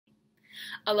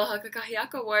Aloha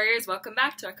kakahiaka warriors, welcome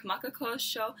back to our Maka Koa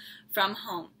show from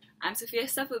home. I'm Sophia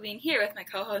Stuffle being here with my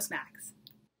co-host Max.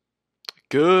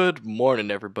 Good morning,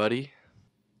 everybody.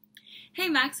 Hey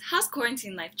Max, how's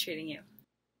quarantine life treating you?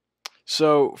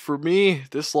 So, for me,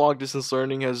 this long distance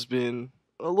learning has been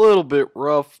a little bit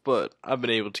rough, but I've been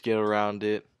able to get around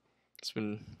it. It's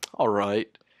been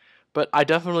alright. But I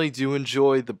definitely do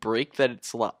enjoy the break that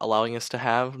it's allowing us to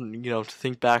have, to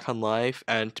think back on life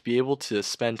and to be able to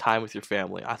spend time with your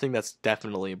family. I think that's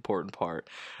definitely an important part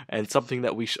and something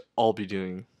that we should all be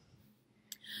doing.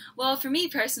 Well, for me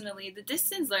personally, the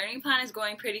distance learning plan is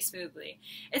going pretty smoothly.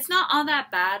 It's not all that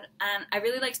bad, and I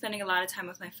really like spending a lot of time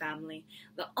with my family.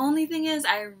 The only thing is,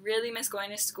 I really miss going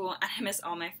to school and I miss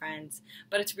all my friends.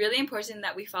 But it's really important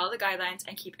that we follow the guidelines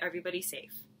and keep everybody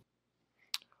safe.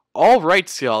 Alright,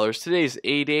 scholars, today's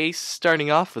 8A, starting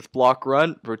off with block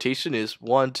run. Rotation is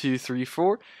 1, 2, 3,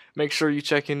 4. Make sure you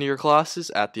check into your classes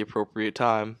at the appropriate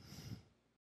time.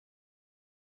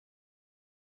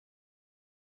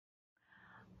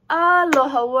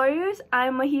 Aloha warriors,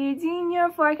 I'm Mahideen, your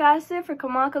forecaster for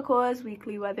Maka Koa's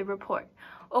weekly weather report.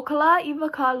 O kala iwa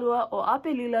kalua o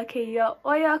apelila keia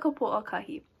oia kapo'a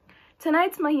kahi.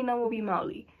 Tonight's mahina will be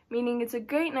maoli, meaning it's a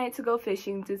great night to go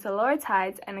fishing due to lower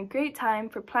tides and a great time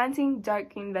for planting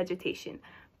dark green vegetation.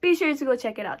 Be sure to go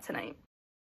check it out tonight.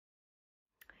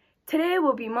 Today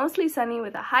will be mostly sunny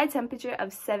with a high temperature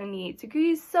of 78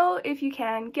 degrees, so if you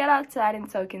can, get outside and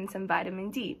soak in some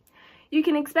vitamin D. You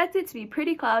can expect it to be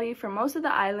pretty cloudy for most of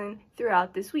the island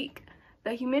throughout this week.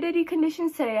 The humidity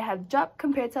conditions today have dropped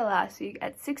compared to last week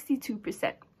at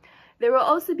 62%. There will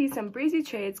also be some breezy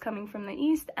trades coming from the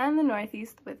east and the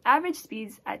northeast with average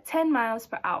speeds at 10 miles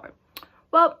per hour.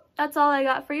 Well, that's all I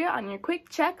got for you on your quick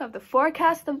check of the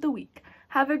forecast of the week.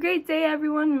 Have a great day,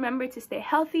 everyone. Remember to stay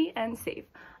healthy and safe.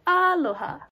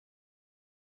 Aloha!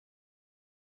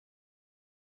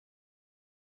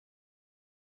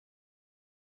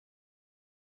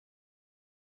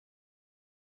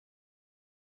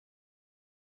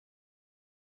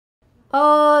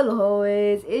 Aloha,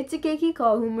 it's your Keiki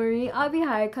Kahumari. I'll be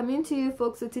here coming to you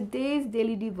folks with today's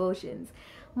daily devotions.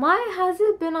 My, has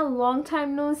it been a long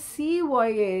time no see,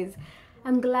 warriors?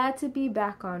 I'm glad to be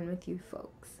back on with you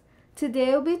folks. Today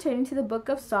we'll be turning to the book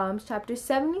of Psalms, chapter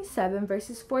 77,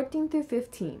 verses 14 through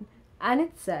 15. And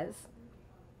it says,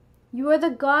 "You are the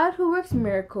God who works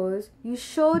miracles. You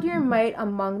showed your might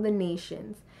among the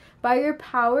nations. By your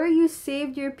power you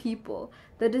saved your people,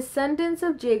 the descendants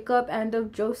of Jacob and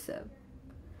of Joseph."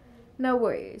 Now,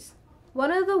 warriors, one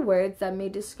of the words that may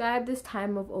describe this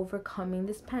time of overcoming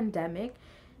this pandemic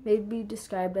may be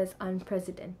described as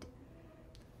unprecedented.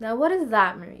 Now, what does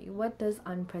that mean? What does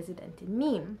unprecedented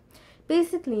mean?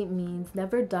 Basically, it means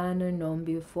never done or known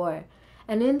before.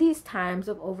 And in these times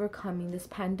of overcoming this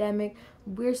pandemic,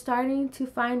 we're starting to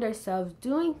find ourselves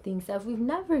doing things that we've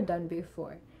never done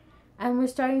before. And we're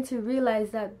starting to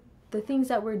realize that the things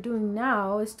that we're doing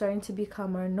now is starting to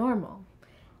become our normal.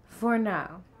 For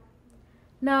now.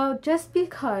 Now, just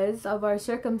because of our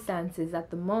circumstances at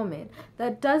the moment,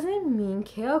 that doesn't mean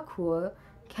Keakua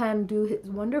can do his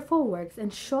wonderful works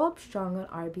and show up strong on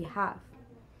our behalf.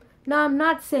 Now, I'm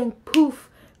not saying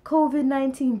poof,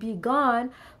 COVID-19 be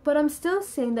gone, but I'm still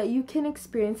saying that you can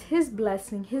experience his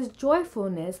blessing, his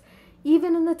joyfulness,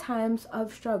 even in the times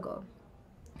of struggle.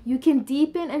 You can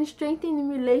deepen and strengthen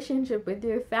the relationship with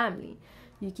your family.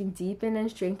 You can deepen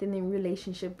and strengthen the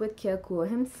relationship with Keakua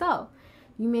himself.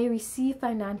 You may receive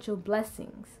financial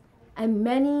blessings and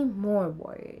many more,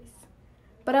 warriors.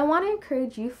 But I want to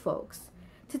encourage you folks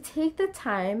to take the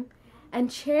time and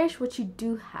cherish what you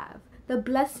do have, the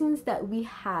blessings that we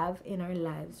have in our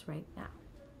lives right now.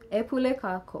 Epule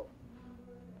kako.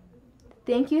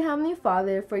 Thank you, Heavenly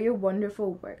Father, for your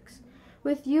wonderful works.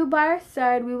 With you by our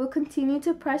side, we will continue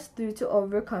to press through to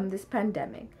overcome this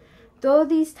pandemic, though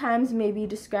these times may be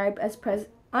described as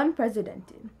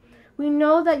unprecedented. We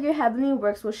know that your heavenly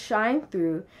works will shine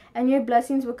through and your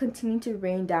blessings will continue to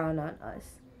rain down on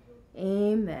us.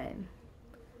 Amen.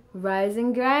 Rise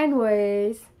and grind,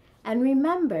 warriors. And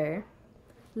remember,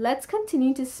 let's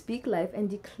continue to speak life and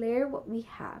declare what we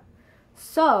have.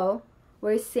 So,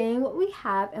 we're saying what we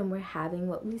have and we're having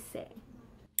what we say.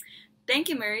 Thank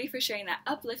you, Marie, for sharing that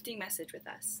uplifting message with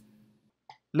us.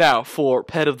 Now, for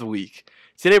Pet of the Week.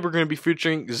 Today we're going to be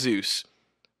featuring Zeus,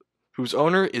 whose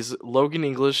owner is Logan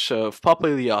English of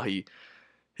Papaliahi.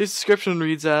 His description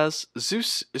reads as,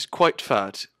 "Zeus is quite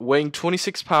fat. Weighing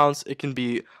 26 pounds, it can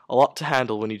be a lot to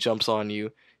handle when he jumps on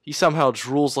you. He somehow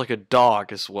drools like a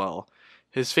dog as well.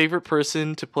 His favorite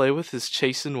person to play with is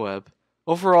Chase and Webb.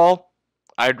 Overall,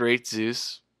 I'd rate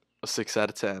Zeus a 6 out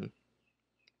of 10.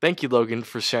 Thank you, Logan,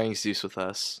 for sharing Zeus with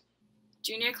us."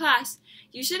 Junior class,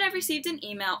 you should have received an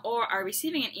email or are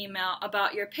receiving an email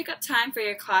about your pickup time for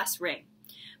your class ring.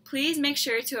 Please make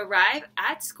sure to arrive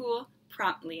at school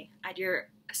promptly at your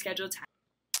scheduled time.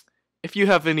 If you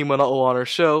have anyone on our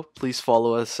show, please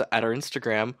follow us at our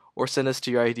Instagram or send us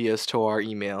your ideas to our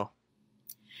email.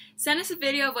 Send us a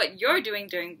video of what you're doing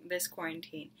during this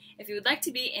quarantine if you would like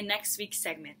to be in next week's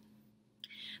segment.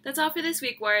 That's all for this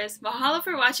week, Warriors. Mahalo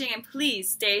for watching and please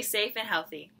stay safe and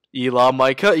healthy. Ila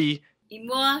mai ka'i. I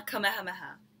mua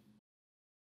kamehameha.